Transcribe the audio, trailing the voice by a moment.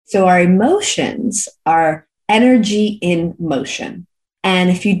So our emotions are energy in motion. And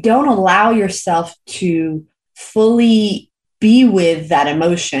if you don't allow yourself to fully be with that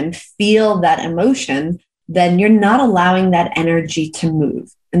emotion, feel that emotion, then you're not allowing that energy to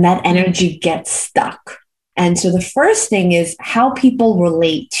move and that energy gets stuck. And so the first thing is how people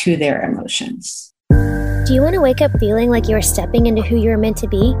relate to their emotions. Do you want to wake up feeling like you are stepping into who you are meant to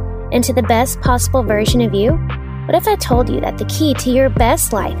be, into the best possible version of you? What if I told you that the key to your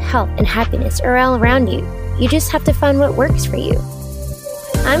best life, health, and happiness are all around you? You just have to find what works for you.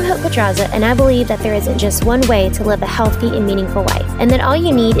 I'm Hope Pedraza, and I believe that there isn't just one way to live a healthy and meaningful life, and that all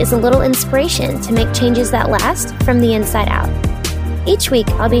you need is a little inspiration to make changes that last from the inside out. Each week,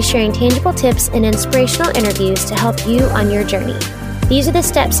 I'll be sharing tangible tips and inspirational interviews to help you on your journey. These are the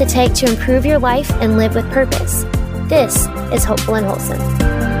steps to take to improve your life and live with purpose. This is Hopeful and Wholesome.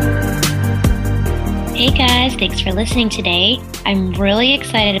 Hey guys, thanks for listening today. I'm really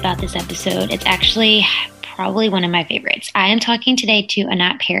excited about this episode. It's actually probably one of my favorites. I am talking today to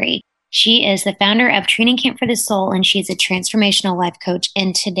Anat Perry. She is the founder of Training Camp for the Soul, and she's a transformational life coach.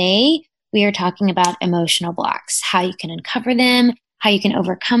 And today we are talking about emotional blocks, how you can uncover them, how you can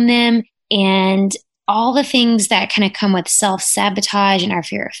overcome them, and all the things that kind of come with self-sabotage and our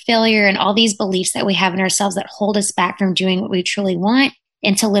fear of failure and all these beliefs that we have in ourselves that hold us back from doing what we truly want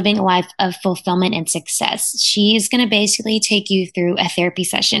into living a life of fulfillment and success. She's going to basically take you through a therapy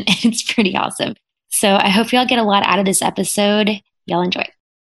session, and it's pretty awesome. So I hope y'all get a lot out of this episode. Y'all enjoy.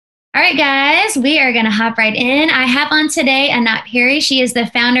 All right, guys, we are going to hop right in. I have on today Anat Perry. She is the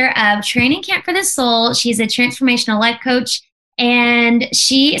founder of Training Camp for the Soul. She's a transformational life coach, and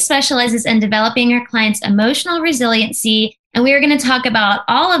she specializes in developing her clients' emotional resiliency. And we are going to talk about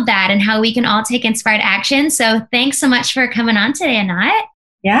all of that and how we can all take inspired action. So thanks so much for coming on today, Anat.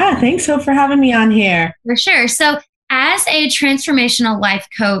 Yeah, thanks, Hope, for having me on here. For sure. So as a transformational life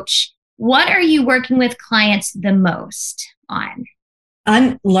coach, what are you working with clients the most on?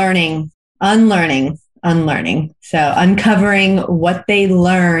 Unlearning. So uncovering what they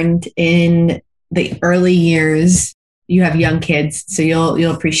learned in the early years. You have young kids, so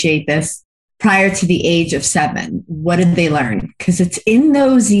you'll appreciate this. Prior to the age of 7, what did they learn? Because it's in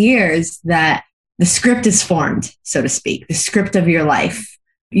those years that the script is formed, so to speak, the script of your life.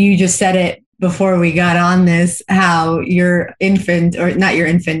 You just said it before we got on this, how your infant, or not your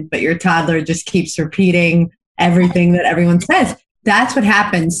infant, but your toddler just keeps repeating everything that everyone says. That's what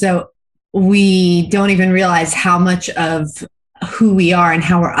happens. So we don't even realize how much of who we are and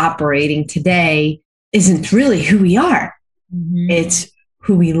how we're operating today isn't really who we are. Mm-hmm. It's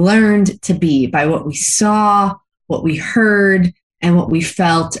who we learned to be by what we saw, what we heard, and what we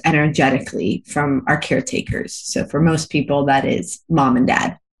felt energetically from our caretakers. So for most people, that is mom and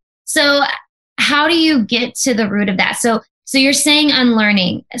dad. So how do you get to the root of that? So you're saying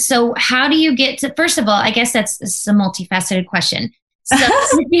unlearning. So how do you get to, first of all, I guess that's a multifaceted question. So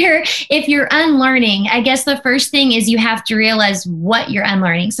if you're unlearning, I guess the first thing is you have to realize what you're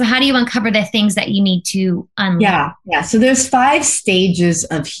unlearning. So how do you uncover the things that you need to unlearn? Yeah. So there's 5 stages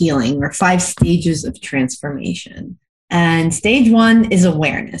of healing, or 5 stages of transformation. And stage 1 is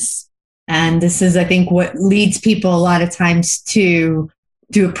awareness. And this is, I think, what leads people a lot of times to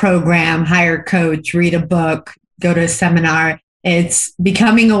do a program, hire a coach, read a book, go to a seminar. It's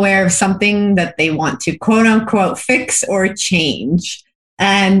becoming aware of something that they want to quote unquote fix or change.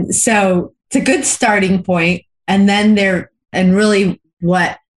 And so it's a good starting point. And then really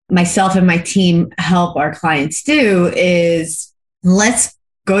what myself and my team help our clients do is, let's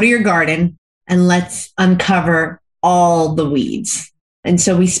go to your garden and let's uncover all the weeds. And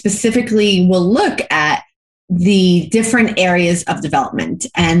so we specifically will look at the different areas of development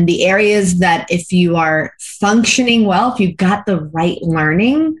and the areas that if you are functioning well, if you've got the right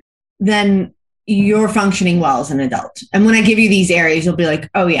learning, then you're functioning well as an adult. And when I give you these areas, you'll be like,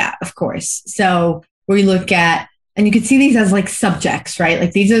 oh yeah, of course. So we look at, and you can see these as like subjects, right?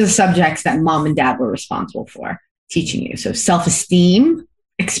 Like these are the subjects that mom and dad were responsible for teaching you. So self-esteem,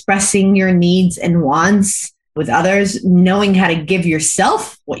 expressing your needs and wants with others, knowing how to give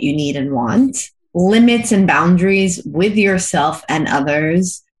yourself what you need and want, limits and boundaries with yourself and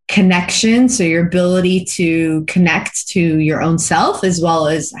others, connection, so your ability to connect to your own self as well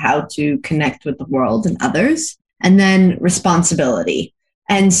as how to connect with the world and others, and then responsibility.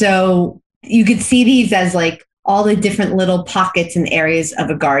 And so you could see these as like all the different little pockets and areas of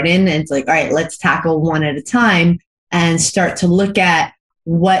a garden. And it's like, all right, let's tackle one at a time and start to look at,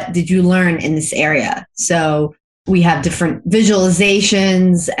 what did you learn in this area? So we have different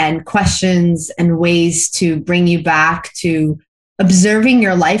visualizations and questions and ways to bring you back to observing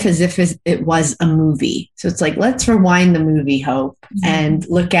your life as if it was a movie. So it's like, let's rewind the movie, Hope, and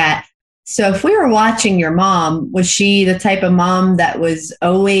look at, so if we were watching your mom, was she the type of mom that was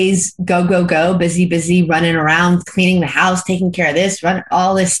always go, go, go, busy, busy, running around, cleaning the house, taking care of this, running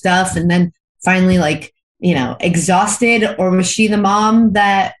all this stuff, and then finally like, exhausted? Or was she the mom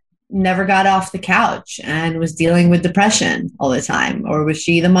that never got off the couch and was dealing with depression all the time? Or was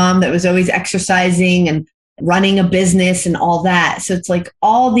she the mom that was always exercising and running a business and all that? So it's like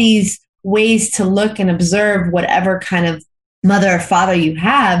all these ways to look and observe whatever kind of mother or father you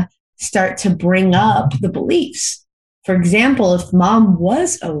have start to bring up the beliefs. For example, if mom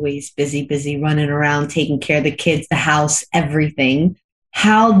was always busy, busy, running around, taking care of the kids, the house, everything,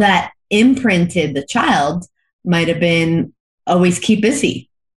 how that imprinted the child might have been always keep busy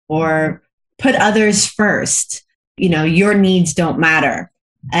or put others first. Your needs don't matter.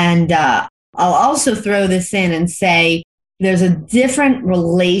 And I'll also throw this in and say there's a different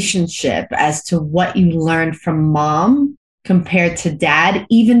relationship as to what you learned from mom compared to dad,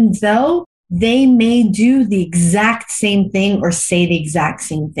 even though they may do the exact same thing or say the exact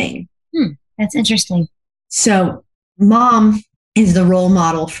same thing. That's interesting. So mom is the role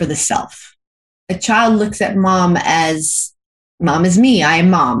model for the self. A child looks at mom as mom is me. I am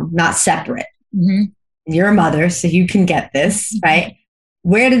mom, not separate. You're a mother, so you can get this, right?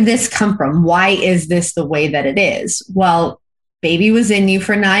 Where did this come from? Why is this the way that it is? Well, baby was in you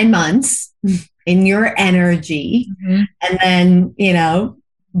for 9 months in your energy. And then,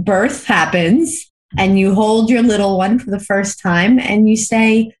 birth happens and you hold your little one for the first time and you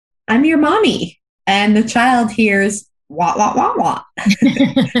say, I'm your mommy. And the child hears, wah, wah, wah, wah,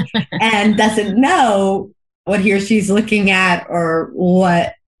 and doesn't know what he or she's looking at or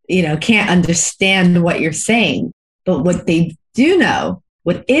what, can't understand what you're saying. But what they do know,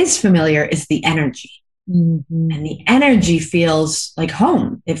 what is familiar is the energy. And the energy feels like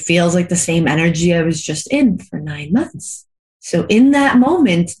home. It feels like the same energy I was just in for 9 months. So in that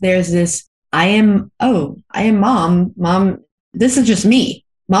moment, there's this, I am mom. Mom, this is just me.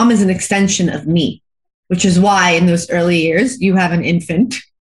 Mom is an extension of me, which is why in those early years, you have an infant.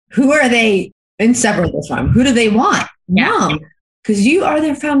 Who are they inseparable from? Who do they want? Mom, because you are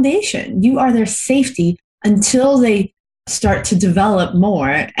their foundation. You are their safety until they start to develop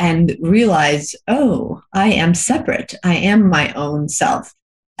more and realize, oh, I am separate. I am my own self.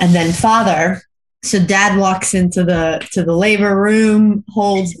 And then father, so dad walks into the labor room,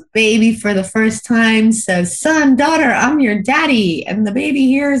 holds the baby for the first time, says, son, daughter, I'm your daddy. And the baby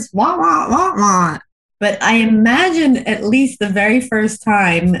hears, wah, wah, wah, wah. But I imagine at least the very first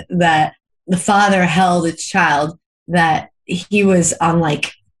time that the father held its child, that he was on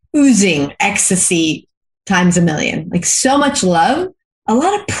like oozing ecstasy times a million, like so much love, a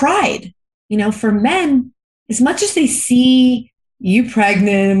lot of pride. For men, as much as they see you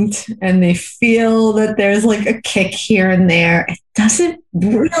pregnant and they feel that there's like a kick here and there, it doesn't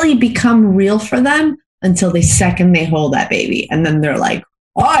really become real for them until the second they hold that baby. And then they're like,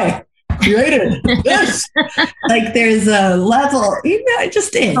 I created this. Like there's a level, it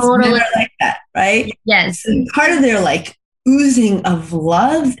just is. Totally. Like that, right? Yes. And part of their like oozing of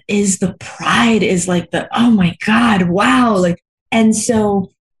love is the pride, is like the, oh my God, wow. Like, and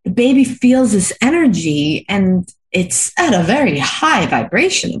so the baby feels this energy and it's at a very high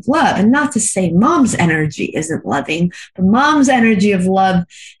vibration of love. And not to say mom's energy isn't loving, but mom's energy of love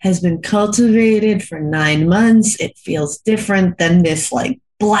has been cultivated for 9 months. It feels different than this like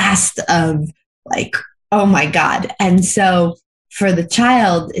blast of like, oh my God. And so for the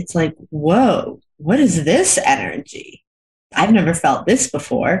child, it's like, whoa, what is this energy? I've never felt this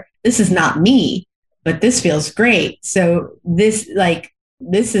before. This is not me, but this feels great. So this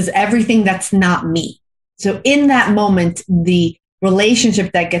is everything that's not me. So in that moment, the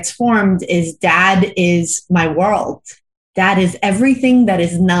relationship that gets formed is dad is my world. Dad is everything that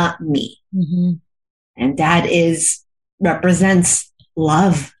is not me. And dad represents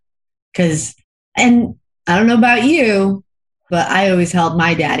love. And I don't know about you, but I always held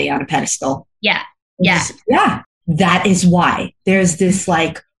my daddy on a pedestal. Yeah. That is why there's this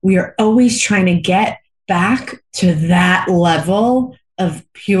like, we are always trying to get back to that level of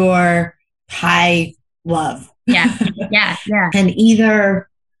pure high love. Yeah. And either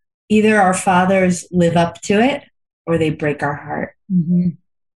our fathers live up to it or they break our heart.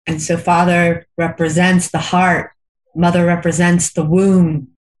 And so father represents the heart, mother represents the womb,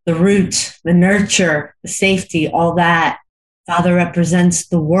 the root, the nurture, the safety, all that. Father represents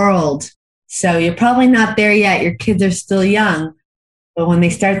the world. So you're probably not there yet. Your kids are still young. But when they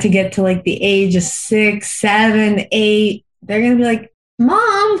start to get to like the age of 6, 7, 8, they're going to be like,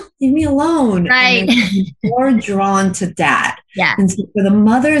 Mom, leave me alone. Right. And more drawn to dad. Yeah. And so for the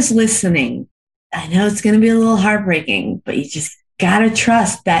mothers listening, I know it's going to be a little heartbreaking, but you just got to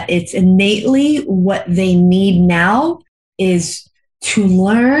trust that it's innately what they need now is to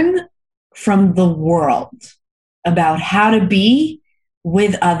learn from the world about how to be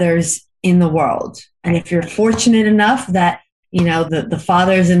with others in the world. And if you're fortunate enough that, the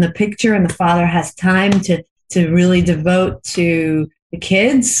father's in the picture and the father has time to really devote to the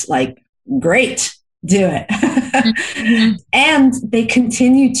kids, like, great, do it. Mm-hmm. And they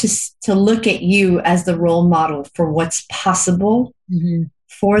continue to look at you as the role model for what's possible mm-hmm.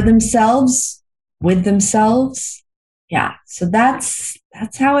 for themselves, with themselves. Yeah. So that's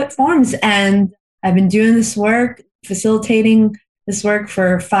how it forms. And I've been doing this work, facilitating this work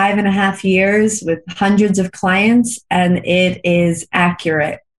for 5.5 years with hundreds of clients, and it is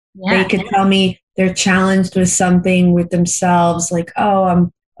accurate. Yeah. They could tell me they're challenged with something with themselves, like, oh,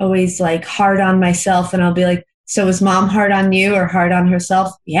 I'm always like hard on myself. And I'll be like, so is mom hard on you or hard on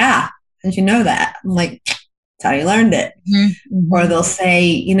herself? Yeah. Did you know that? I'm like, that's how you learned it. Mm-hmm. Or they'll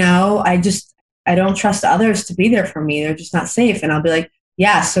say, I don't trust others to be there for me. They're just not safe. And I'll be like,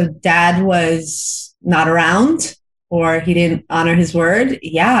 yeah, so dad was not around, or he didn't honor his word.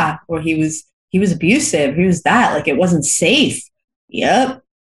 Yeah. Or he was abusive. He was that, like, it wasn't safe. Yep.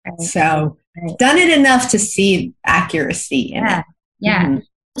 Right. So done it enough to see accuracy in it. Yeah. Mm-hmm.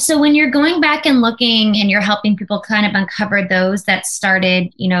 So when you're going back and looking and you're helping people kind of uncover those that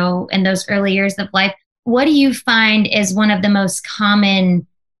started, in those early years of life, what do you find is one of the most common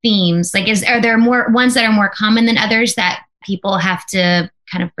themes? Like, are there more ones that are more common than others that people have to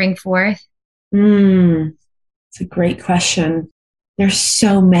kind of bring forth? It's a great question. There's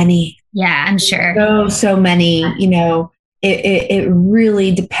so many. Yeah, I'm sure. So many, it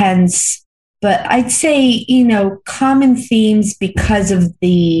really depends. But I'd say, common themes because of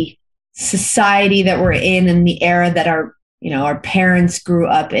the society that we're in and the era that our parents grew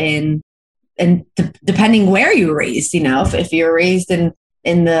up in, and depending where you were raised, if you were raised in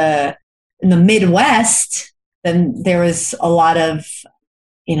the Midwest, then there was a lot of,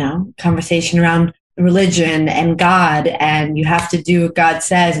 conversation around religion and God, and you have to do what God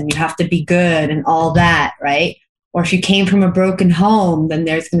says, and you have to be good and all that, right? Or if you came from a broken home, then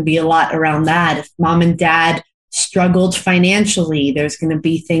there's going to be a lot around that. If mom and dad struggled financially, there's going to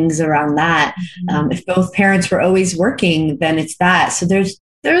be things around that. Mm-hmm. If both parents were always working, then it's that. So there's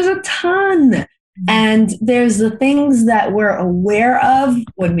a ton. Mm-hmm. And there's the things that we're aware of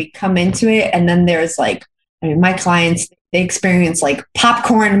when we come into it. And then there's my clients, they experience like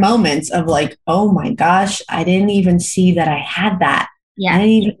popcorn moments of like, oh my gosh, I didn't even see that I had that. Yeah. I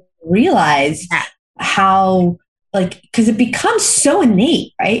didn't even realize how, because it becomes so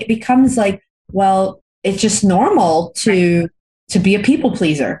innate, right? It becomes like, well, it's just normal to be a people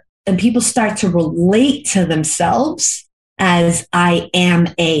pleaser. And people start to relate to themselves as, I am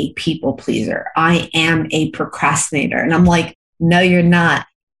a people pleaser. I am a procrastinator. And I'm like, no, you're not.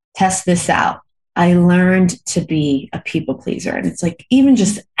 Test this out. I learned to be a people pleaser. And it's like, even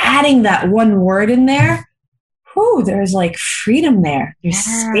just adding that one word in there, there's like freedom there. There's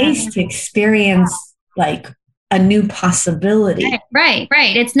space to experience like a new possibility. Right.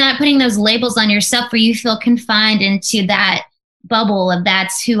 It's not putting those labels on yourself where you feel confined into that bubble of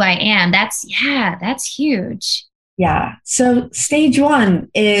that's who I am. That's huge. Yeah. So stage 1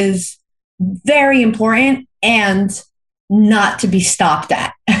 is very important and not to be stopped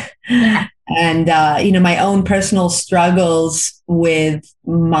at. Yeah. And, my own personal struggles with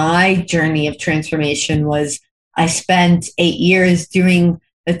my journey of transformation was I spent 8 years doing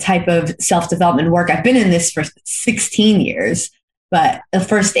the type of self-development work. I've been in this for 16 years, but the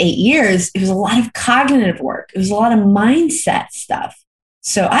first 8 years, it was a lot of cognitive work. It was a lot of mindset stuff.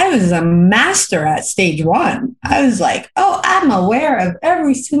 So I was a master at stage 1. I was like, I'm aware of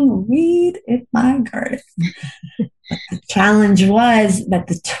every single weed in my garden. The challenge was that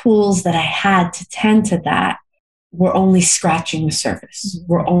the tools that I had to tend to that were only scratching the surface.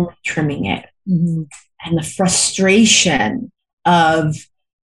 Mm-hmm. We're only trimming it. Mm-hmm. And the frustration of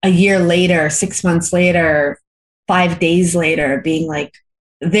a year later, 6 months later, 5 days later, being like,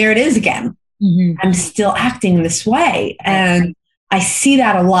 there it is again. Mm-hmm. I'm still acting this way. And I see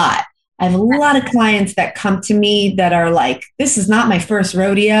that a lot. I have a lot of clients that come to me that are like, this is not my first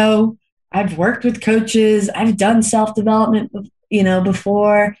rodeo. I've worked with coaches. I've done self-development,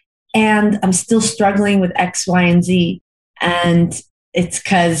 before, and I'm still struggling with X, Y, and Z. And it's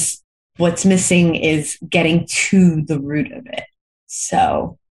because what's missing is getting to the root of it.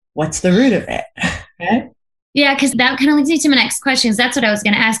 So what's the root of it? Okay? Yeah, because that kind of leads me to my next question. That's what I was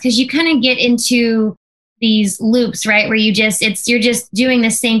going to ask, because you kind of get into these loops, right? Where you're just doing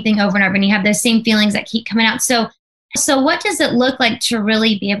the same thing over and over, and you have those same feelings that keep coming out. So So what does it look like to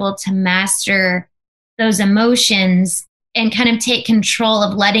really be able to master those emotions and kind of take control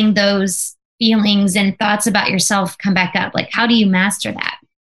of letting those feelings and thoughts about yourself come back up? Like, how do you master that?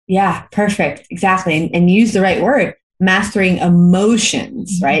 Yeah, perfect. Exactly. And use the right word, mastering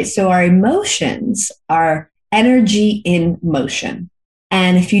emotions, right? So our emotions are energy in motion.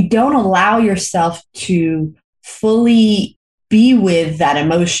 And if you don't allow yourself to fully be with that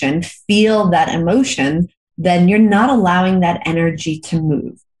emotion, feel that emotion, then you're not allowing that energy to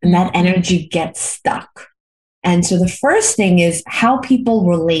move, and that energy gets stuck. And so the first thing is how people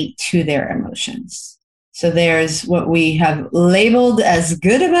relate to their emotions. So there's what we have labeled as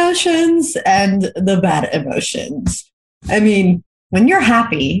good emotions and the bad emotions. I mean, when you're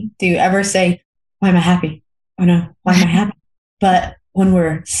happy, do you ever say, why am I happy? Oh no, why am I happy? But when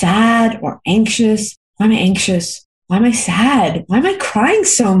we're sad or anxious, why am I anxious? Why am I sad? Why am I crying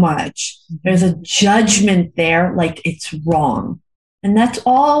so much? There's a judgment there, like it's wrong. And that's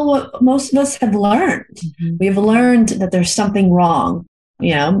all what most of us have learned. We've learned that there's something wrong.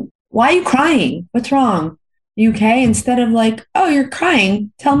 You know, why are you crying? What's wrong? You okay? Instead of like, oh, you're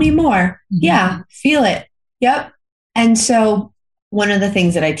crying. Tell me more. Yeah, feel it. Yep. And so one of the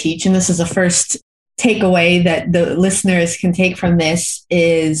things that I teach, and this is the first takeaway that the listeners can take from this,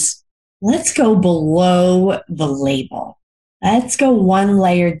 is let's go below the label. Let's go one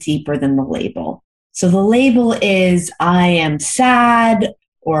layer deeper than the label. So the label is I am sad,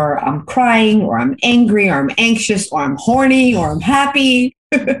 or I'm crying, or I'm angry, or I'm anxious, or I'm horny, or I'm happy.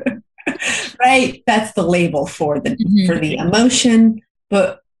 Right? That's the label for the emotion.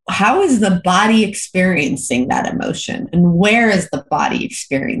 But how is the body experiencing that emotion? And where is the body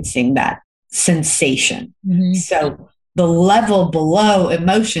experiencing that sensation? So the level below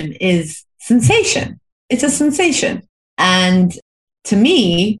emotion is sensation. It's a sensation. And to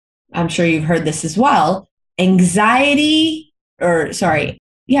me, I'm sure you've heard this as well, anxiety,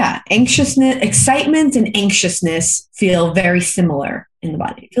 anxiousness, excitement and anxiousness feel very similar in the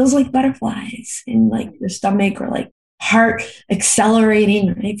body. It feels like butterflies in like your stomach, or like heart accelerating.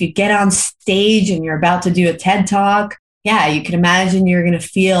 If you get on stage and you're about to do a TED Talk, yeah, you can imagine you're going to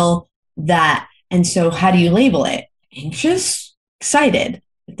feel that. And so how do you label it? Anxious, excited.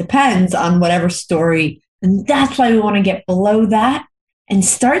 It depends on whatever story. And that's why we want to get below that and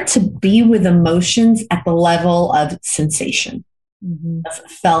start to be with emotions at the level of sensation, of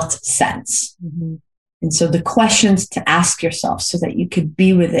felt sense. And so the questions to ask yourself so that you could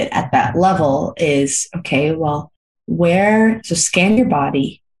be with it at that level is, okay, well, so scan your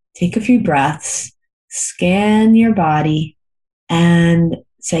body, take a few breaths, scan your body and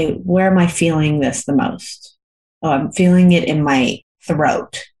say, where am I feeling this the most? Oh, I'm feeling it in my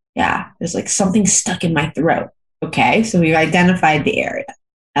throat. Yeah, there's like something stuck in my throat. Okay, so we've identified the area.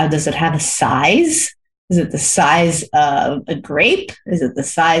 Now, does it have a size? Is it the size of a grape? Is it the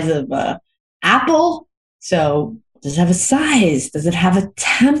size of an apple? So does it have a size? Does it have a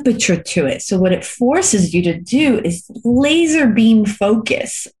temperature to it? So what it forces you to do is laser beam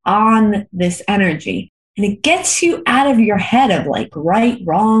focus on this energy. And it gets you out of your head of like right,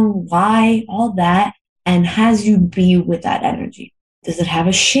 wrong, why, all that, and has you be with that energy. Does it have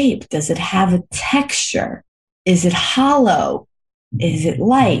a shape? Does it have a texture? Is it hollow? Is it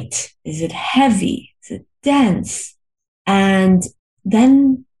light? Is it heavy? Is it dense? And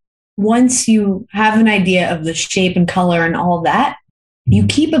then once you have an idea of the shape and color and all that, you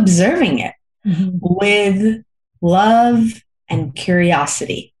keep observing it with love and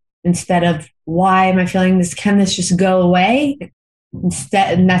curiosity instead of, why am I feeling this? Can this just go away?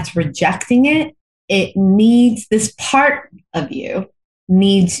 Instead, and that's rejecting it. It needs, this part of you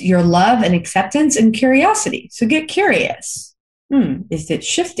needs your love and acceptance and curiosity. So get curious. Is it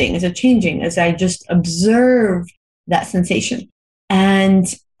shifting? Is it changing? As I just observe that sensation. And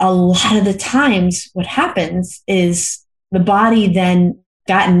a lot of the times what happens is the body then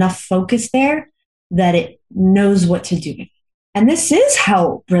got enough focus there that it knows what to do. And this is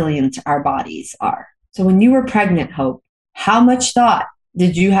how brilliant our bodies are. So when you were pregnant, Hope, how much thought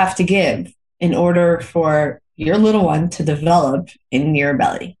did you have to give in order for your little one to develop in your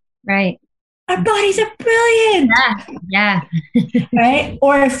belly? Right. Our bodies are brilliant. Yeah. Right?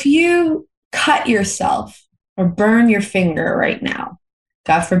 Or if you cut yourself or burn your finger right now,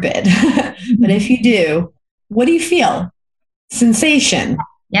 God forbid. But if you do, what do you feel? Sensation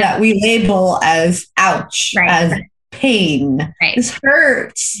that we label as ouch, as pain. Right. This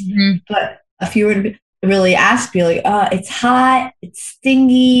hurts. But if you were to really ask, be like, it's hot, it's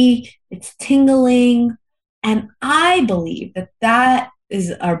stingy, it's tingling. And I believe that that is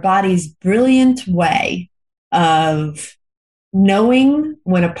our body's brilliant way of knowing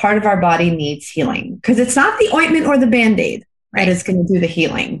when a part of our body needs healing, because it's not the ointment or the Band-Aid that is going to do the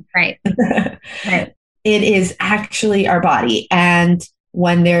healing. Right. Right. It is actually our body. And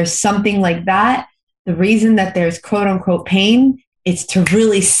when there's something like that, the reason that there's quote unquote pain, it's to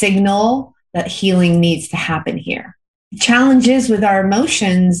really signal that healing needs to happen here. The challenge is with our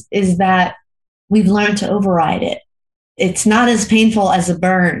emotions is that we've learned to override it. It's not as painful as a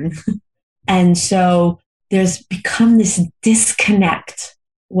burn. And so there's become this disconnect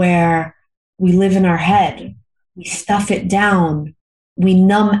where we live in our head, we stuff it down, we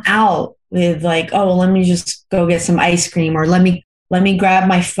numb out with like, oh, well, let me just go get some ice cream, or let me grab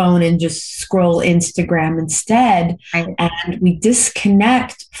my phone and just scroll Instagram instead. Right. And we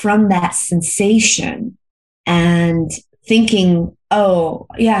disconnect from that sensation and thinking, oh,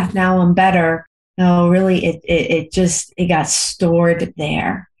 yeah, now I'm better. No, really, it got stored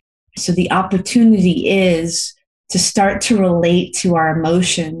there. So the opportunity is to start to relate to our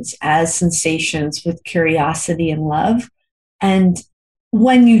emotions as sensations with curiosity and love. And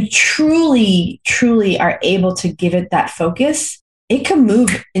when you truly, truly are able to give it that focus, it can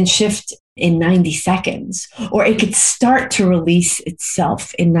move and shift in 90 seconds, or it could start to release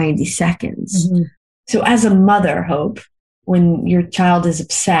itself in 90 seconds. Mm-hmm. So as a mother, Hope, when your child is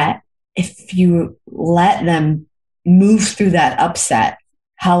upset, if you let them move through that upset,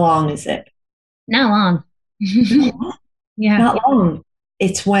 how long is it? Not long. Yeah. Not long.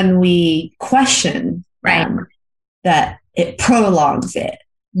 It's when we question that it prolongs it.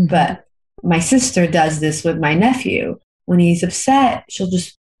 Mm-hmm. But my sister does this with my nephew. When he's upset, she'll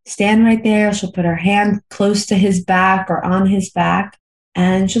just stand right there. She'll put her hand close to his back or on his back,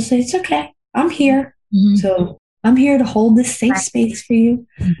 and she'll say, it's okay. I'm here. Mm-hmm. So I'm here to hold this safe space for you.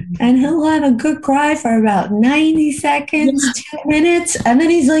 Mm-hmm. And he'll have a good cry for about 90 seconds, 2 minutes. And then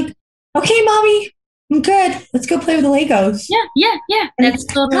he's like, okay, mommy, I'm good. Let's go play with the Legos. Yeah. That's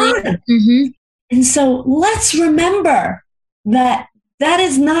totally. Mm-hmm. And so let's remember that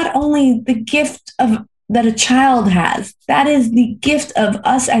is not only the gift of that a child has, that is the gift of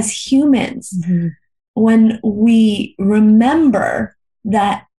us as humans. Mm-hmm. When we remember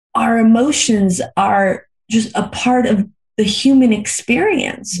that our emotions are just a part of the human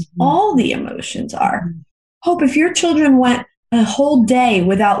experience. Mm-hmm. All the emotions are. Mm-hmm. Hope, if your children went a whole day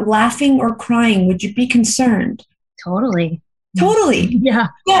without laughing or crying, would you be concerned? Totally. Yeah.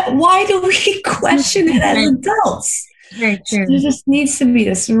 But why do we question it as adults? Very true. There just needs to be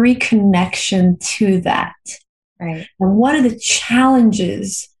this reconnection to that. Right. And one of the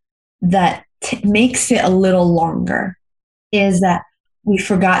challenges that makes it a little longer is that we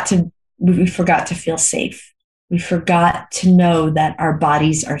forgot to feel safe. We forgot to know that our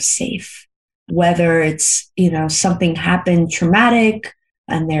bodies are safe. Whether it's, something happened traumatic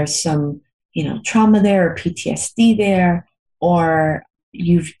and there's some, trauma there or PTSD there, or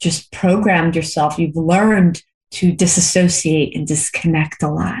you've just programmed yourself, you've learned to disassociate and disconnect a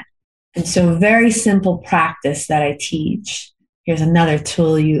lot. And so a very simple practice that I teach, here's another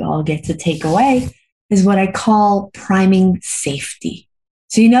tool you all get to take away, is what I call priming safety.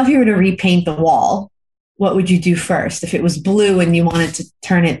 So, if you were to repaint the wall, what would you do first? If it was blue and you wanted to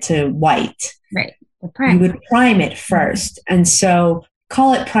turn it to white, right? You would prime it first. And so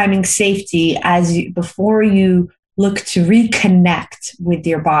call it priming safety before you look to reconnect with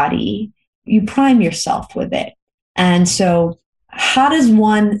your body, you prime yourself with it. And so how does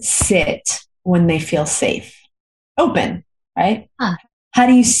one sit when they feel safe? Open, right? Huh. How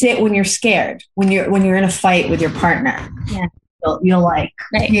do you sit when you're scared? When you're in a fight with your partner? Yeah. You'll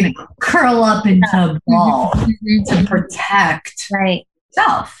curl up into a ball to protect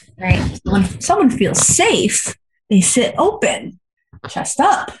yourself. Right. When someone feels safe, they sit open, chest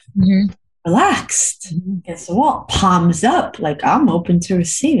up, relaxed against the wall, palms up, like I'm open to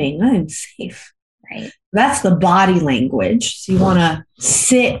receiving. I'm safe. Right. That's the body language. So you want to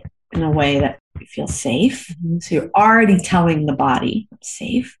sit in a way that you feel safe. Mm-hmm. So you're already telling the body, I'm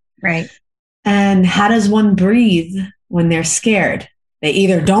safe. Right. And how does one breathe when they're scared? They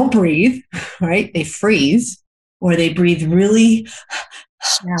either don't breathe, right? They freeze, or they breathe really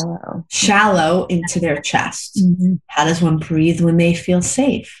shallow into their chest. Mm-hmm. How does one breathe when they feel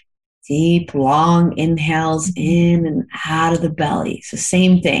safe? Deep, long inhales in and out of the belly. So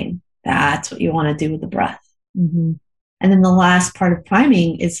same thing. That's what you want to do with the breath. Mm-hmm. And then the last part of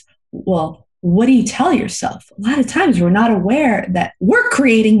priming is, well, what do you tell yourself? A lot of times we're not aware that we're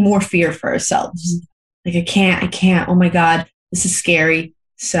creating more fear for ourselves. Mm-hmm. Like, I can't, oh my God, this is scary.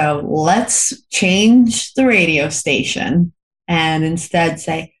 So let's change the radio station and instead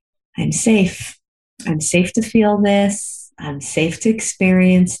say, I'm safe. I'm safe to feel this. I'm safe to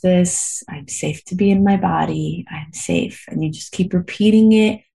experience this. I'm safe to be in my body. I'm safe. And you just keep repeating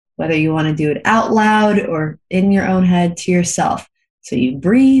it, whether you want to do it out loud or in your own head to yourself. So you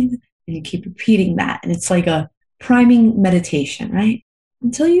breathe and you keep repeating that. And it's like a priming meditation, right?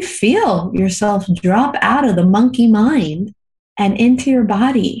 Until you feel yourself drop out of the monkey mind and into your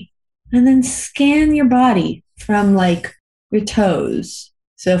body. And then scan your body from like your toes.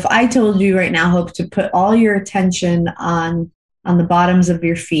 So if I told you right now, Hope, to put all your attention on the bottoms of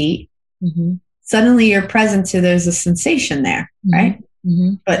your feet, suddenly you're present to there's a sensation there, right?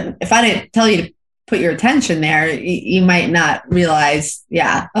 But if I didn't tell you to put your attention there, you might not realize,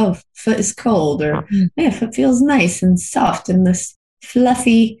 oh, foot is cold, or foot feels nice and soft in this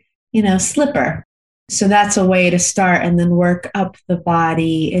fluffy, slipper. So that's a way to start, and then work up the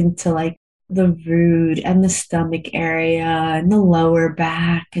body into like the root and the stomach area and the lower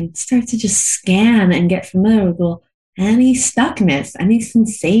back, and start to just scan and get familiar with any stuckness, any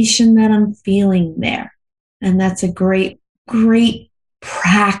sensation that I'm feeling there. And that's a great, great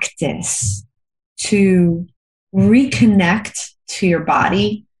practice to reconnect to your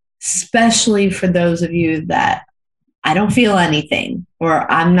body, especially for those of you that I don't feel anything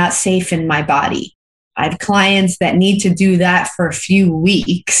or I'm not safe in my body. I have clients that need to do that for a few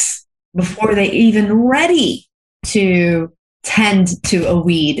weeks before they even ready to tend to a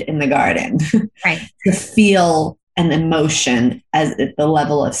weed in the garden, right? To feel an emotion at the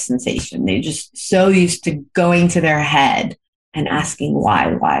level of sensation. They're just so used to going to their head and asking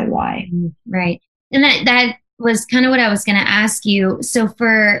why. Right. And that was kind of what I was going to ask you. So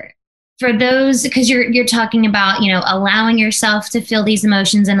for those, because you're talking about, allowing yourself to feel these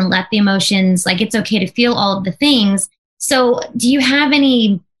emotions and let the emotions, like it's okay to feel all of the things. So do you have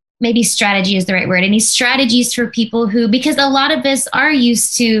any, maybe strategy is the right word, any strategies for people who, because a lot of us are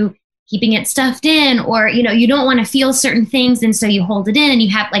used to keeping it stuffed in, or, you don't want to feel certain things. And so you hold it in and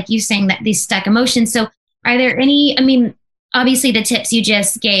you have, like you saying, that these stuck emotions. So are there any, obviously the tips you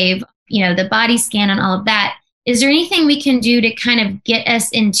just gave, the body scan and all of that, is there anything we can do to kind of get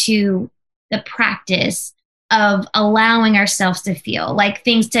us into the practice of allowing ourselves to feel, like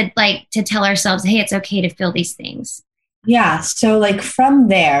things to tell ourselves, hey, it's okay to feel these things? Yeah. So like from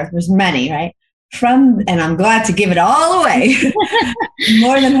there's many, right? And I'm glad to give it all away.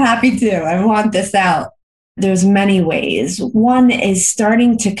 More than happy to. I want this out. There's many ways. One is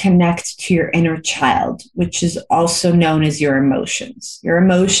starting to connect to your inner child, which is also known as your emotions. Your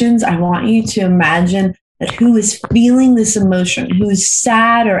emotions, I want you to imagine that who is feeling this emotion, who's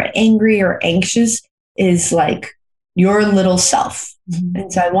sad or angry or anxious, is like your little self.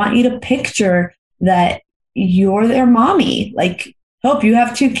 And so I want you to picture that you're their mommy. Like, Hope, you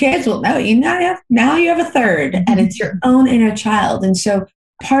have 2 kids. Well, no, now you have a third, and it's your own inner child. And so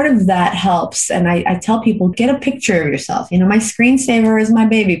part of that helps. And I tell people, get a picture of yourself. My screensaver is my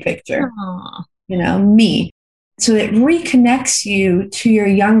baby picture, me. So it reconnects you to your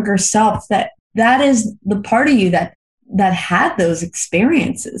younger self, that is the part of you that had those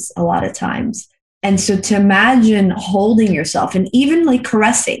experiences a lot of times. And so to imagine holding yourself and even like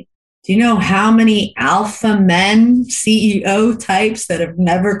caressing. Do you know how many alpha men, CEO types that have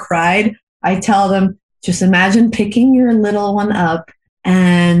never cried? I tell them, just imagine picking your little one up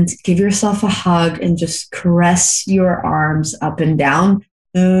and give yourself a hug and just caress your arms up and down.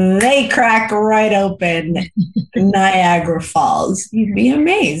 They crack right open. Niagara Falls. You'd be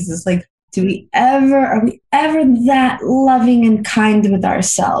amazed. It's like, are we ever that loving and kind with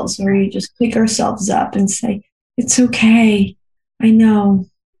ourselves, where you just pick ourselves up and say, it's okay. I know.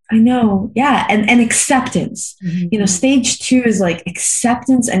 Yeah. And acceptance. Stage 2 is like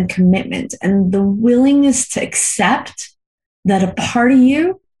acceptance and commitment, and the willingness to accept that a part of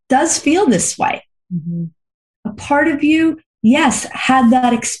you does feel this way. A part of you, yes, had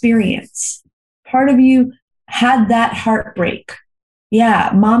that experience. Part of you had that heartbreak.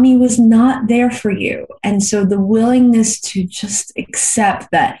 Yeah, mommy was not there for you. And so the willingness to just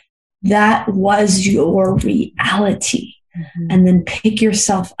accept that was your reality. And then pick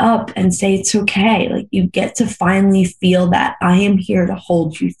yourself up and say, it's okay. Like, you get to finally feel that I am here to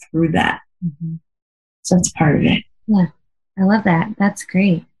hold you through that. So that's part of it. Yeah. I love that. That's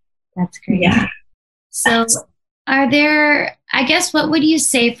great. Yeah. So are there, I guess, what would you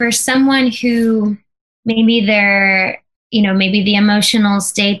say for someone who maybe they're, maybe the emotional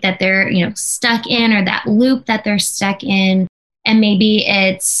state that they're, stuck in, or that loop that they're stuck in, and maybe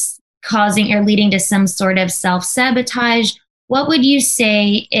it's causing or leading to some sort of self-sabotage, what would you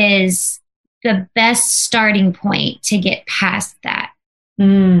say is the best starting point to get past that?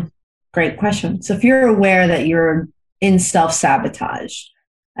 Great question. So if you're aware that you're in self-sabotage,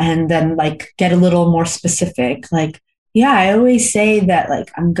 and then like get a little more specific, like, yeah, I always say that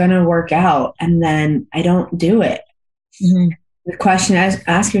like I'm going to work out and then I don't do it. Mm-hmm. The question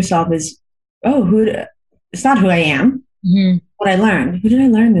ask yourself is, oh, it's not who I am. Mm-hmm. What I learned. Who did I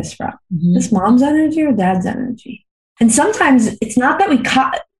learn this from? Mm-hmm. This mom's energy or dad's energy? And sometimes it's not that we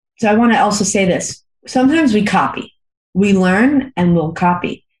so I want to also say this. Sometimes we copy. We learn and we'll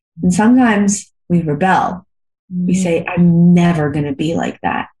copy. And sometimes we rebel. Mm-hmm. We say, I'm never going to be like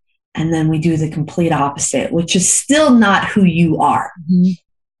that. And then we do the complete opposite, which is still not who you are. Mm-hmm.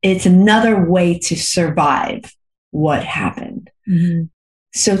 It's another way to survive what happened. Mm-hmm.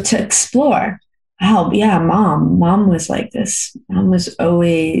 So to explore, oh, yeah, mom was like this. Mom was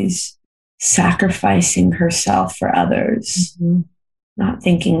always sacrificing herself for others, mm-hmm. not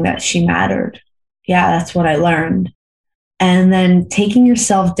thinking that she mattered. Yeah, that's what I learned. And then taking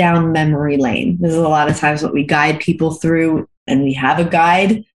yourself down memory lane. This is a lot of times what we guide people through, and we have a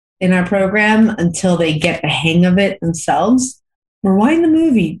guide in our program until they get the hang of it themselves. Rewind the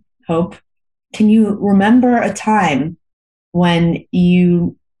movie, Hope. Can you remember a time when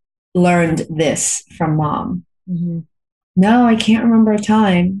you learned this from mom? Mm-hmm. No, I can't remember a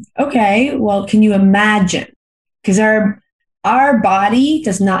time. Okay, well, can you imagine? Because our body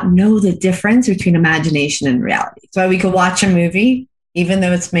does not know the difference between imagination and reality. So we could watch a movie, even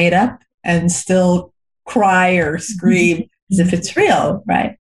though it's made up, and still cry or scream as if it's real,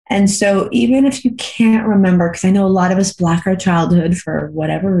 right? And so even if you can't remember, because I know a lot of us block our childhood for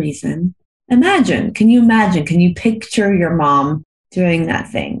whatever reason, imagine. Can you imagine? Can you picture your mom doing that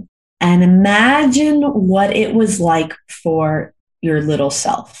thing? And imagine what it was like for your little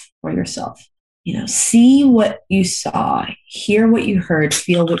self or yourself. You know, see what you saw, hear what you heard,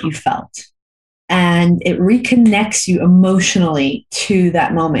 feel what you felt. And it reconnects you emotionally to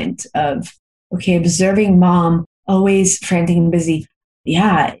that moment of, okay, observing mom, always frantic and busy.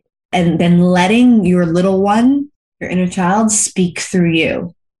 Yeah. And then letting your little one, your inner child, speak through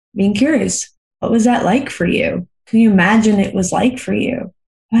you. Being curious, what was that like for you? Can you imagine it was like for you?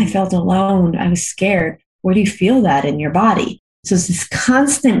 I felt alone. I was scared. Where do you feel that in your body? So it's this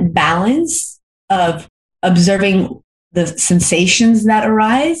constant balance of observing the sensations that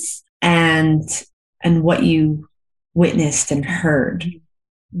arise and what you witnessed and heard.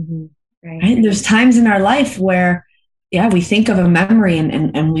 Mm-hmm. Right? There's times in our life where, yeah, we think of a memory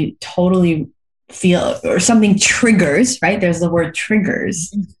and we totally feel, or something triggers, right? There's the word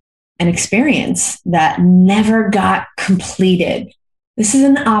triggers, an experience that never got completed. This is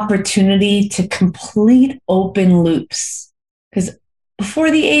an opportunity to complete open loops, because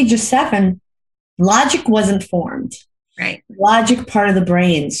before the age of 7, logic wasn't formed. Right. Logic part of the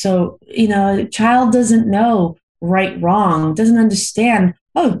brain. So, you know, a child doesn't know right, wrong, doesn't understand,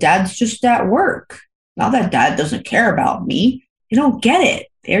 oh, dad's just at work. Not that dad doesn't care about me. They don't get it.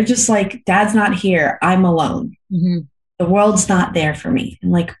 They're just like, dad's not here. I'm alone. Mm-hmm. The world's not there for me.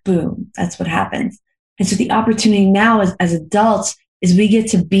 And like, boom, that's what happens. And so the opportunity now as adults is we get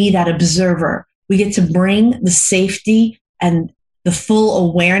to be that observer. We get to bring the safety and the full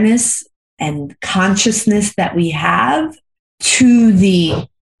awareness and consciousness that we have to the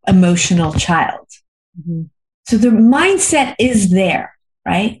emotional child. Mm-hmm. So the mindset is there,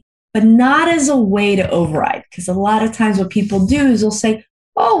 right? But not as a way to override. Because a lot of times what people do is they'll say,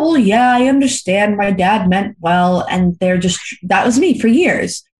 oh, well, yeah, I understand. My dad meant well. And that was me for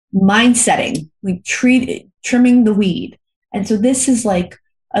years. Mindsetting, like trimming the weed. And so this is like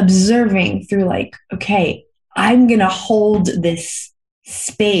observing through like, okay, I'm going to hold this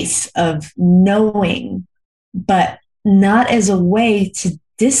space of knowing, but not as a way to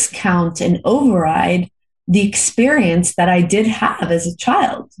discount and override the experience that I did have as a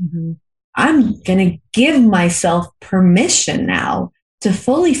child. Mm-hmm. I'm going to give myself permission now to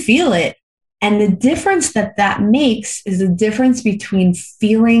fully feel it. And the difference that makes is the difference between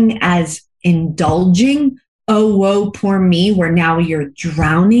feeling as indulging, oh, whoa, poor me, where now you're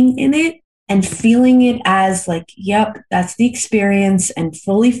drowning in it, and feeling it as like, yep, that's the experience, and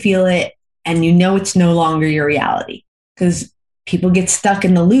fully feel it. And you know it's no longer your reality, because people get stuck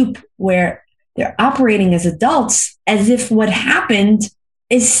in the loop where they're operating as adults as if what happened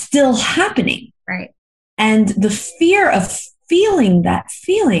is still happening. Right. And the fear of feeling that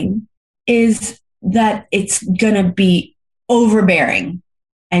feeling is that it's going to be overbearing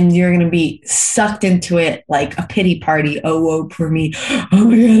and you're going to be sucked into it like a pity party. Oh, woe, poor me. Oh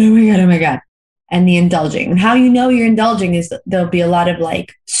my God, oh my God, oh my God. And the indulging. And how you know you're indulging is there'll be a lot of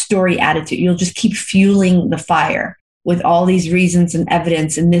like story attitude. You'll just keep fueling the fire with all these reasons and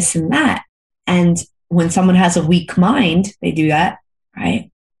evidence and this and that. And when someone has a weak mind, they do that,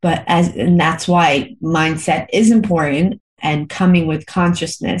 right? And that's why mindset is important, and coming with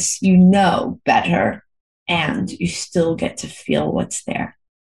consciousness, you know better, and you still get to feel what's there.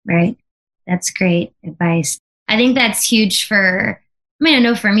 Right. That's great advice. I think that's huge I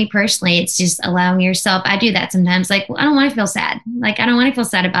know for me personally, it's just allowing yourself. I do that sometimes. Like, well, I don't want to feel sad. Like, I don't want to feel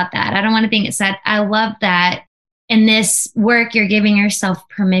sad about that. I don't want to think it's sad. I love that in this work, you're giving yourself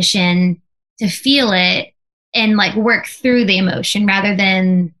permission to feel it and like work through the emotion rather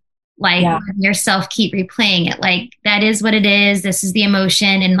than like yourself keep replaying it. Like, that is what it is. This is the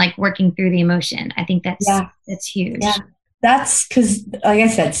emotion, and like working through the emotion. I think that's huge. Yeah. That's because, like I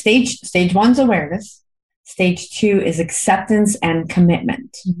said, stage 1's awareness. Stage 2 is acceptance and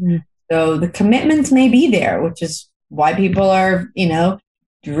commitment. Mm-hmm. So the commitment may be there, which is why people are,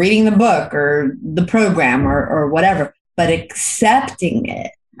 reading the book or the program or whatever, but accepting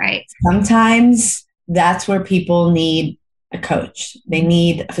it. Right. Sometimes that's where people need a coach. They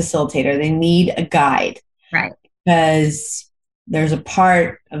need a facilitator. They need a guide. Right. Because there's a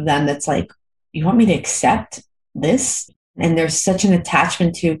part of them that's like, you want me to accept this? And there's such an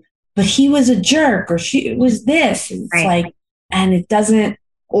attachment to, but he was a jerk or she was this. It's like, and it doesn't,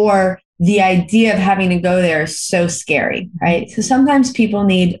 or the idea of having to go there is so scary, right? So sometimes people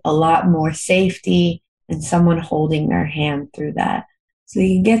need a lot more safety and someone holding their hand through that. So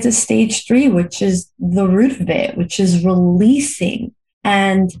you get to stage 3, which is the root of it, which is releasing.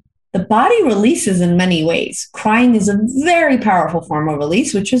 And the body releases in many ways. Crying is a very powerful form of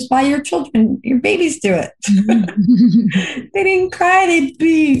release, which is why your children, your babies do it. They didn't cry, they'd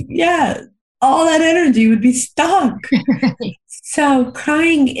be, all that energy would be stuck. So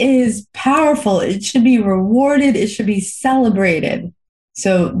crying is powerful. It should be rewarded. It should be celebrated.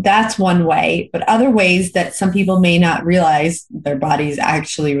 So that's one way. But other ways that some people may not realize their body's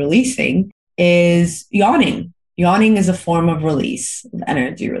actually releasing is yawning. Yawning is a form of release, of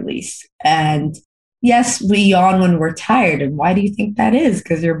energy release. And yes, we yawn when we're tired. And why do you think that is?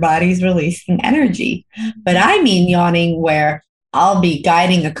 Because your body's releasing energy. But I mean yawning where I'll be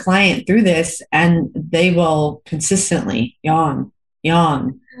guiding a client through this and they will consistently yawn,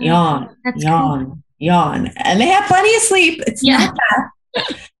 yawn, yawn, yawn, cool. Yawn. And they have plenty of sleep. It's not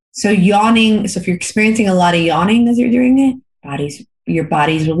that. So yawning, so if you're experiencing a lot of yawning as you're doing it, your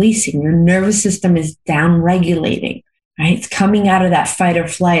body's releasing, your nervous system is down regulating, right? It's coming out of that fight or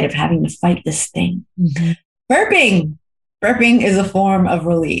flight of having to fight this thing. Mm-hmm. Burping is a form of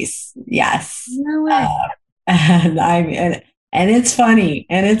release. Yes. No way. And it's funny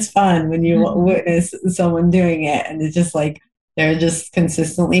and it's fun when you witness someone doing it and it's just like, they're just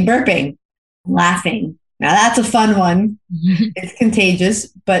consistently burping, laughing. Now that's a fun one. Mm-hmm. It's contagious,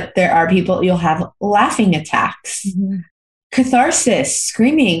 but there are people, you'll have laughing attacks. Mm-hmm. Catharsis,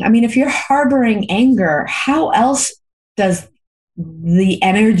 screaming. I mean, if you're harboring anger, how else does the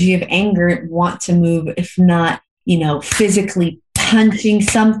energy of anger want to move if not, physically punching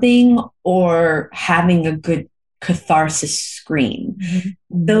something or having a good catharsis scream? Mm-hmm.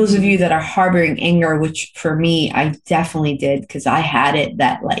 Those of you that are harboring anger, which for me, I definitely did because I had it,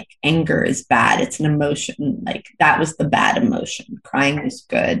 that like anger is bad. It's an emotion. Like that was the bad emotion. Crying is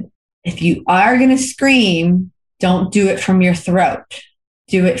good. If you are going to scream, don't do it from your throat.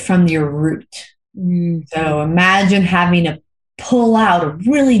 Do it from your root. Mm-hmm. So imagine having to pull out a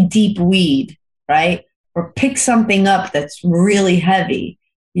really deep weed, right? Or pick something up that's really heavy.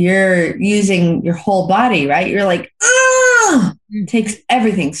 You're using your whole body, right? You're like, it takes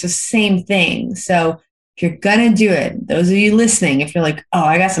everything. So same thing. So if you're going to do it, those of you listening, if you're like, oh,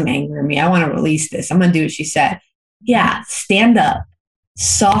 I got some anger in me, I want to release this, I'm going to do what she said. Yeah, stand up.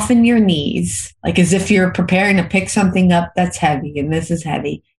 Soften your knees, like as if you're preparing to pick something up that's heavy, and this is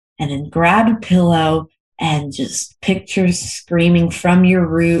heavy. And then grab a pillow and just picture screaming from your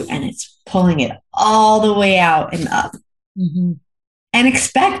root, and it's pulling it all the way out and up. Mm-hmm. And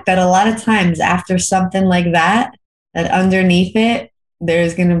expect that a lot of times after something like that underneath it,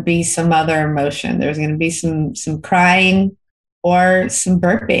 there's going to be some other emotion. There's going to be some crying or some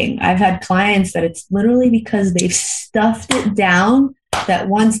burping. I've had clients that it's literally because they've stuffed it down that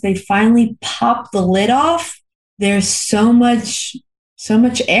once they finally pop the lid off, there's so much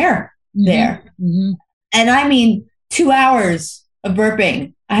air there. Mm-hmm. And I mean, 2 hours of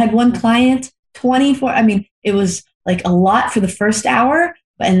burping. I had one client, 24. I mean, it was like a lot for the first hour,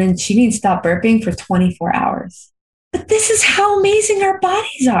 and then she didn't stop burping for 24 hours. But this is how amazing our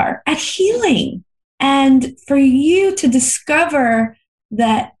bodies are at healing. And for you to discover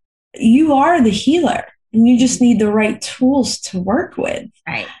that you are the healer and you just need the right tools to work with.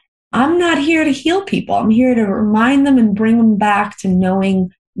 Right. I'm not here to heal people. I'm here to remind them and bring them back to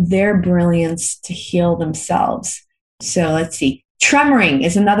knowing their brilliance to heal themselves. So let's see. Tremoring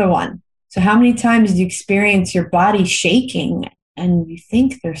is another one. So how many times do you experience your body shaking and you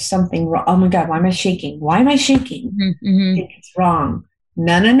think there's something wrong. Oh my God, why am I shaking? Why am I shaking? I think it's wrong.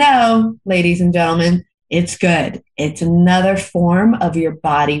 No, ladies and gentlemen, it's good. It's another form of your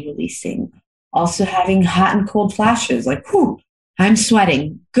body releasing. Also having hot and cold flashes, like, whew, I'm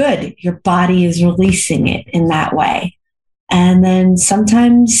sweating. Good. Your body is releasing it in that way. And then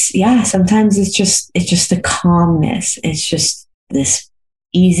sometimes it's just a calmness. It's just this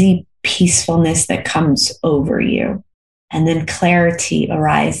easy peacefulness that comes over you. And then clarity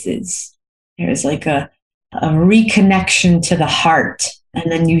arises. There's like a reconnection to the heart.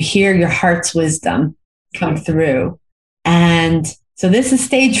 And then you hear your heart's wisdom come through. And so this is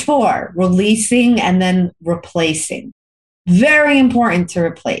stage 4, releasing and then replacing. Very important to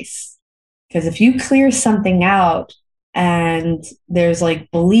replace. Because if you clear something out and there's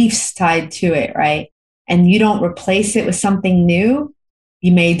like beliefs tied to it, right? And you don't replace it with something new,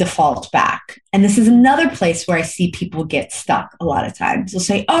 you may default back. And this is another place where I see people get stuck a lot of times. They'll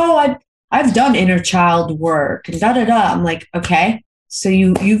say, oh, I've done inner child work and da-da-da. I'm like, okay, so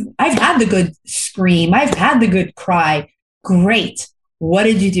I've had the good scream. I've had the good cry. Great. What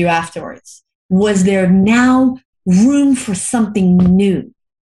did you do afterwards? Was there now room for something new?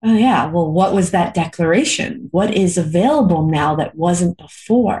 Oh yeah. Well, what was that declaration? What is available now that wasn't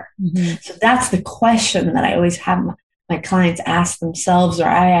before? So that's the question that I always have my clients ask themselves, or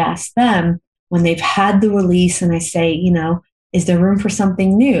I ask them when they've had the release, and I say, is there room for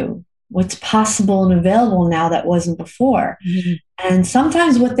something new? What's possible and available now that wasn't before? And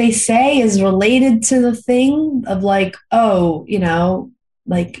sometimes what they say is related to the thing of like, oh,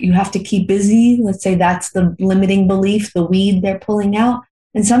 like you have to keep busy. Let's say that's the limiting belief, the weed they're pulling out.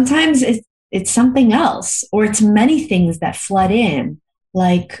 And sometimes it's something else, or it's many things that flood in.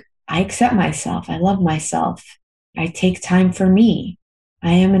 Like, I accept myself. I love myself. I take time for me.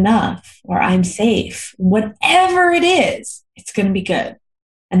 I am enough, or I'm safe. Whatever it is, it's going to be good.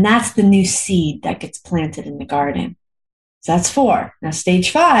 And that's the new seed that gets planted in the garden. So that's 4. Now,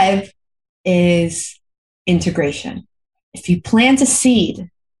 stage 5 is integration. If you plant a seed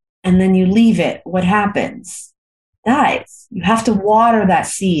and then you leave it, what happens? It dies. You have to water that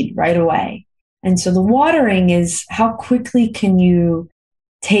seed right away. And so the watering is how quickly can you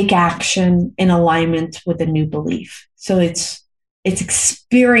take action in alignment with a new belief. So it's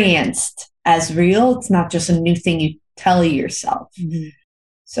experienced as real. It's not just a new thing you tell yourself.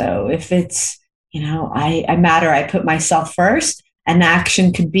 So if it's, I matter, I put myself first, an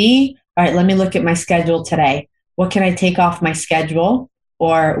action could be, all right, let me look at my schedule today. What can I take off my schedule?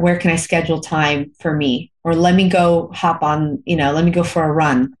 Or where can I schedule time for me? Or let me go hop on, let me go for a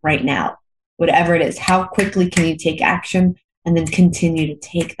run right now. Whatever it is, how quickly can you take action and then continue to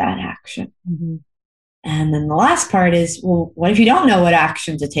take that action? And then the last part is, well, what if you don't know what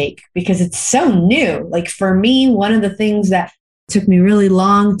action to take? Because it's so new. Like for me, one of the things that took me really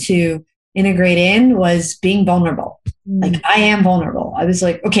long to integrate in was being vulnerable. Like, I am vulnerable. I was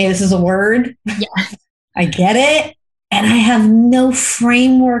like, okay, this is a word. Yeah. I get it. And I have no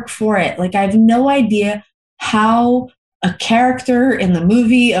framework for it. Like, I have no idea how a character in the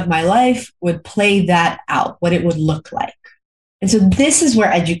movie of my life would play that out, what it would look like. And so this is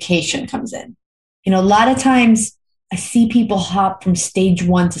where education comes in. A lot of times I see people hop from stage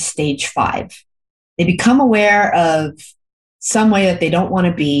 1 to stage 5. They become aware of some way that they don't want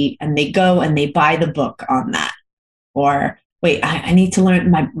to be, and they go and they buy the book on that. Or, wait, I need to learn.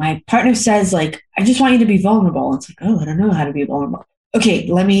 My partner says, like, I just want you to be vulnerable. It's like, oh, I don't know how to be vulnerable. Okay,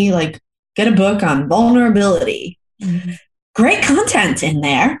 let me get a book on vulnerability. Great content in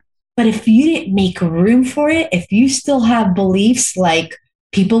there. But if you didn't make room for it, if you still have beliefs like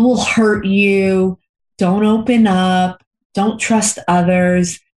people will hurt you, don't open up, don't trust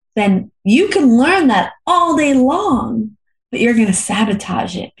others, then you can learn that all day long, but you're going to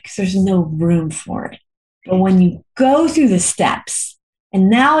sabotage it because there's no room for it. But when you go through the steps and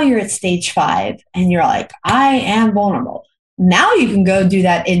now you're at stage 5 and you're like, I am vulnerable. Now you can go do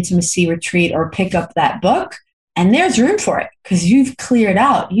that intimacy retreat or pick up that book, and there's room for it because you've cleared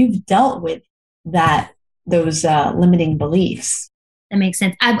out, you've dealt with those limiting beliefs. That makes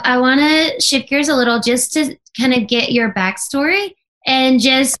sense. I want to shift gears a little just to kind of get your backstory and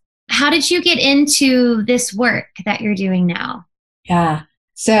just how did you get into this work that you're doing now? Yeah.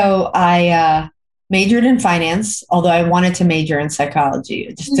 So I majored in finance, although I wanted to major in psychology.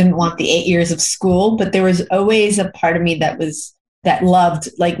 I just didn't want the 8 years of school, but there was always a part of me that loved,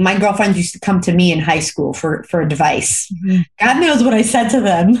 like my girlfriends used to come to me in high school for advice. God knows what I said to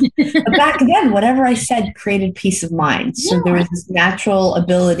them. But back then, whatever I said created peace of mind. So there was this natural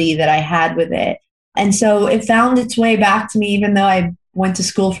ability that I had with it. And so it found its way back to me, even though I went to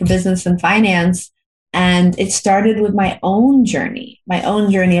school for business and finance. And it started with my own journey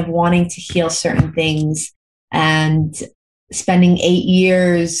of wanting to heal certain things and spending 8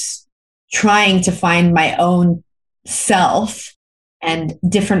 years trying to find my own self and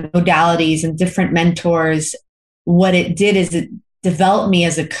different modalities and different mentors. What it did is it developed me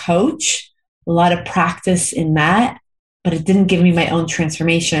as a coach, a lot of practice in that, but it didn't give me my own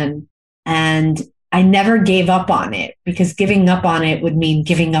transformation. And I never gave up on it, because giving up on it would mean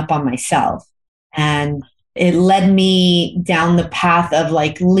giving up on myself. And it led me down the path of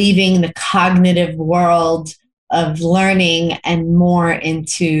like leaving the cognitive world of learning and more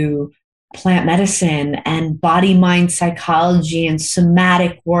into plant medicine and body mind psychology and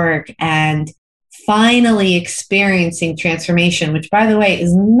somatic work, and finally experiencing transformation, which, by the way,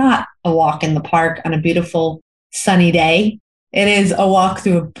 is not a walk in the park on a beautiful sunny day. It is a walk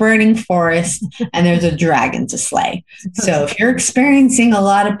through a burning forest and there's a dragon to slay. So if you're experiencing a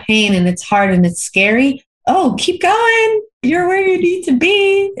lot of pain and it's hard and it's scary, keep going. You're where you need to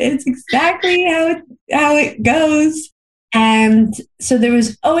be. It's exactly how it goes. And so there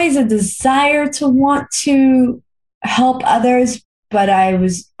was always a desire to want to help others, but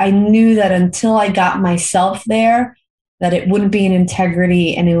I knew that until I got myself there, that it wouldn't be in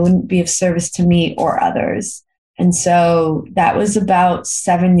integrity and it wouldn't be of service to me or others. And so that was about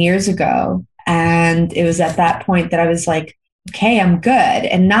 7 years ago. And it was at that point that I was like, okay, I'm good.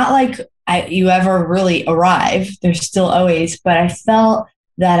 And not like you ever really arrive. There's still always, but I felt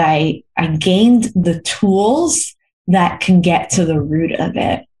that I gained the tools that can get to the root of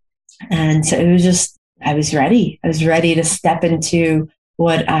it. And so it was just, I was ready. I was ready to step into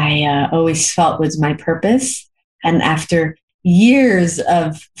what I always felt was my purpose. And after years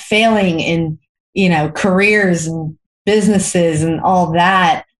of failing in, careers and businesses and all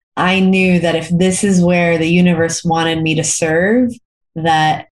that, I knew that if this is where the universe wanted me to serve,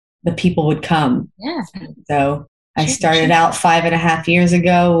 that the people would come. Yeah. So I started out 5.5 years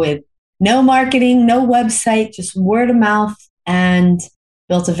ago with no marketing, no website, just word of mouth, and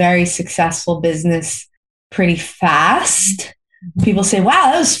built a very successful business pretty fast. People say, wow,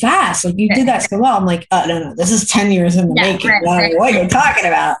 that was fast. Like, you did that so well. I'm like, oh, no, this is 10 years in the making. I don't know what you're talking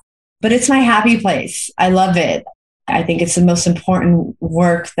about. But it's my happy place. I love it. I think it's the most important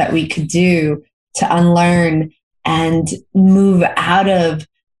work that we could do to unlearn and move out of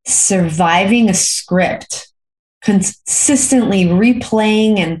surviving a script, consistently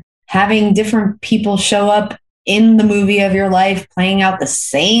replaying and having different people show up in the movie of your life, playing out the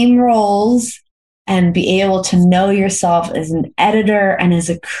same roles, and be able to know yourself as an editor and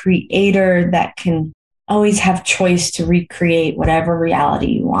as a creator that can always have choice to recreate whatever reality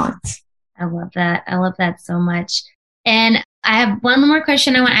you want. I love that. I love that so much. And I have one more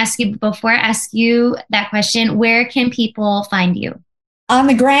question I want to ask you. Before I ask you that question, where can people find you? On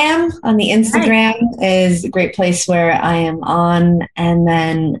the gram, on the Instagram is a great place where I am on. And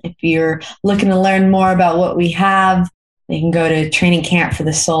then if you're looking to learn more about what we have, you can go to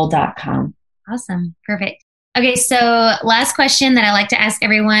trainingcampforthesoul.com. Awesome. Perfect. Okay. So last question that I like to ask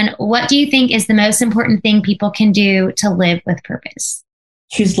everyone, what do you think is the most important thing people can do to live with purpose?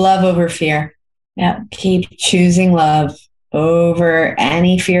 Choose love over fear. Yeah. Keep choosing love over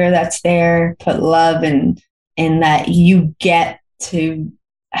any fear that's there. Put love in that you get to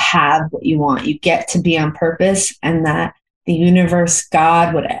have what you want. You get to be on purpose, and that the universe,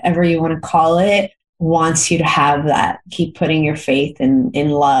 God, whatever you want to call it, wants you to have that. Keep putting your faith in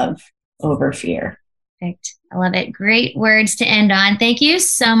love over fear. Perfect. I love it. Great words to end on. Thank you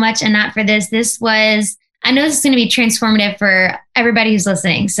so much, Anat, for this. I know this is going to be transformative for everybody who's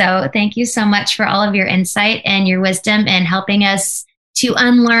listening. So thank you so much for all of your insight and your wisdom and helping us to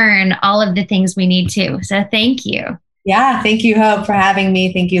unlearn all of the things we need to. So thank you. Yeah. Thank you, Hope, for having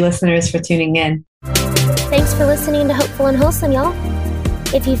me. Thank you, listeners, for tuning in. Thanks for listening to Hopeful and Wholesome, y'all.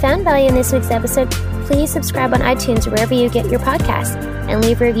 If you found value in this week's episode, please subscribe on iTunes or wherever you get your podcasts and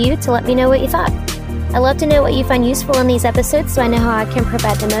leave a review to let me know what you thought. I love to know what you find useful in these episodes so I know how I can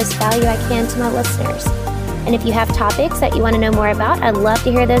provide the most value I can to my listeners. And if you have topics that you want to know more about, I'd love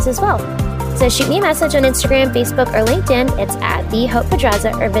to hear those as well. So shoot me a message on Instagram, Facebook, or LinkedIn. It's at The Hope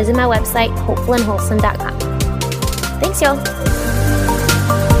Pedraza, or visit my website, hopefulandwholesome.com. Thanks, y'all.